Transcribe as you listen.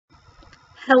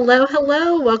Hello,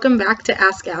 hello. Welcome back to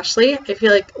Ask Ashley. I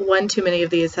feel like one too many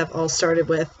of these have all started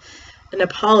with an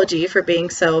apology for being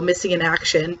so missing in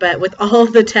action, but with all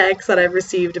of the texts that I've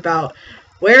received about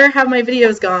where have my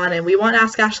videos gone and we want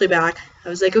Ask Ashley back, I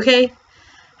was like, okay,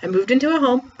 I moved into a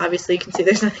home. Obviously, you can see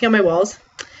there's nothing on my walls.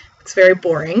 It's very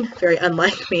boring, very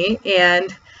unlike me,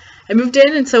 and I moved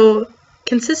in, and so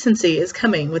consistency is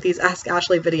coming with these Ask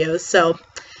Ashley videos. So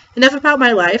enough about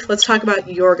my life. Let's talk about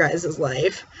your guys'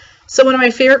 life. So one of my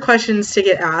favorite questions to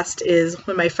get asked is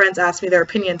when my friends ask me their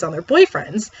opinions on their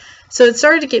boyfriends. So it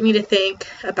started to get me to think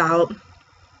about,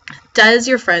 does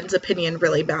your friend's opinion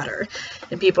really matter?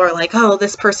 And people are like, oh,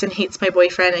 this person hates my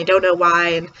boyfriend. I don't know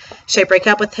why. And should I break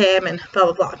up with him? And blah,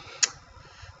 blah, blah.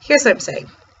 Here's what I'm saying.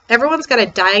 Everyone's got to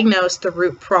diagnose the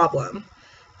root problem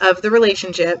of the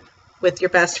relationship with your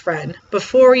best friend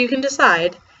before you can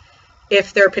decide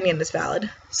if their opinion is valid.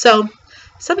 So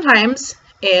sometimes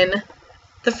in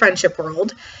the friendship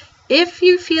world, if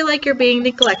you feel like you're being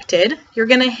neglected, you're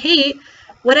going to hate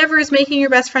whatever is making your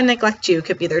best friend neglect you. It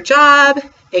could be their job,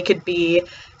 it could be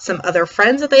some other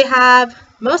friends that they have.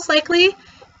 Most likely,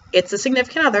 it's a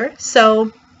significant other.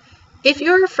 So if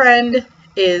your friend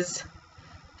is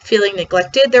feeling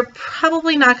neglected, they're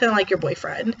probably not going to like your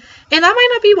boyfriend. And that might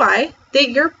not be why.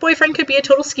 Your boyfriend could be a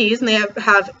total skis and they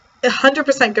have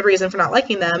 100% good reason for not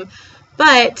liking them.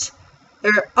 But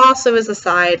there also is a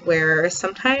side where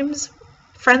sometimes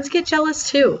friends get jealous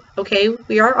too, okay?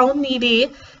 We are all needy.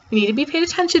 We need to be paid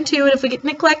attention to, and if we get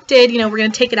neglected, we're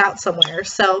going to take it out somewhere.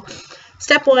 So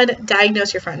step one,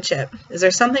 diagnose your friendship. Is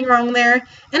there something wrong there?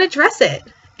 And address it.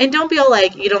 And don't be all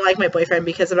like, you don't like my boyfriend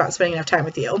because I'm not spending enough time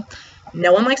with you.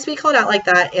 No one likes to be called out like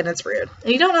that, and it's rude.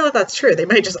 And you don't know that that's true. They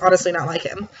might just honestly not like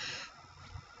him.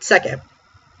 Second,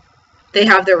 they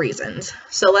have their reasons.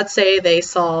 So let's say they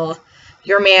saw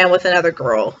your man with another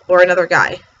girl or another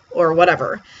guy or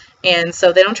whatever, and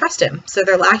so they don't trust him. So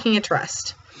they're lacking in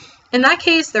trust. In that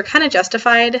case, they're kind of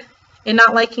justified in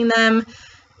not liking them.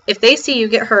 If they see you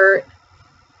get hurt,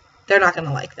 they're not going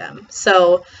to like them.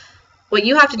 So what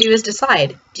you have to do is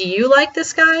decide, do you like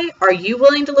this guy? Are you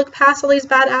willing to look past all these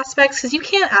bad aspects? Because you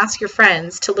can't ask your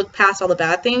friends to look past all the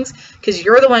bad things because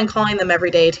you're the one calling them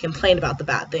every day to complain about the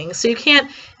bad things. So you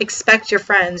can't expect your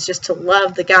friends just to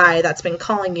love the guy that's been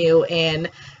calling you and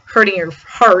hurting your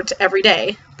heart every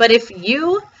day. But if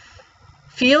you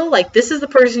feel like this is the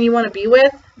person you want to be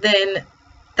with, then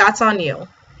that's on you.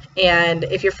 And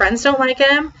if your friends don't like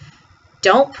him,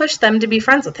 don't push them to be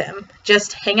friends with him.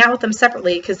 Just hang out with them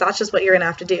separately because that's just what you're going to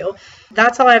have to do.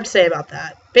 That's all I have to say about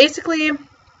that. Basically,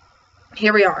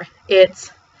 here we are.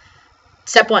 It's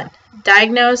step one,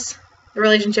 diagnose the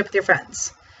relationship with your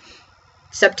friends.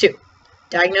 Step two,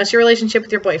 diagnose your relationship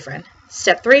with your boyfriend.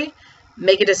 Step three,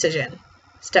 make a decision.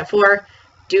 Step four,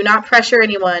 do not pressure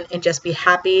anyone and just be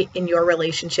happy in your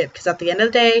relationship because at the end of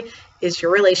the day, it's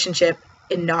your relationship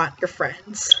and not your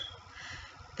friends.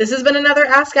 This has been another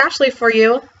Ask Ashley for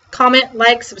you. Comment,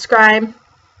 like, subscribe,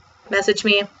 message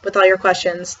me with all your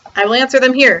questions. I will answer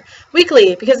them here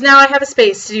weekly because now I have a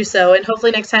space to do so, and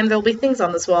hopefully next time there will be things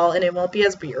on this wall and it won't be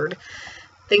as weird.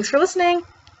 Thanks for listening.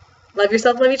 Love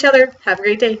yourself, love each other. Have a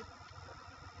great day.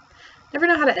 Never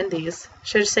know how to end these.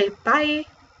 Should I just say bye?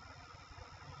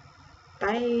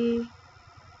 Bye.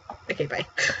 Okay, bye.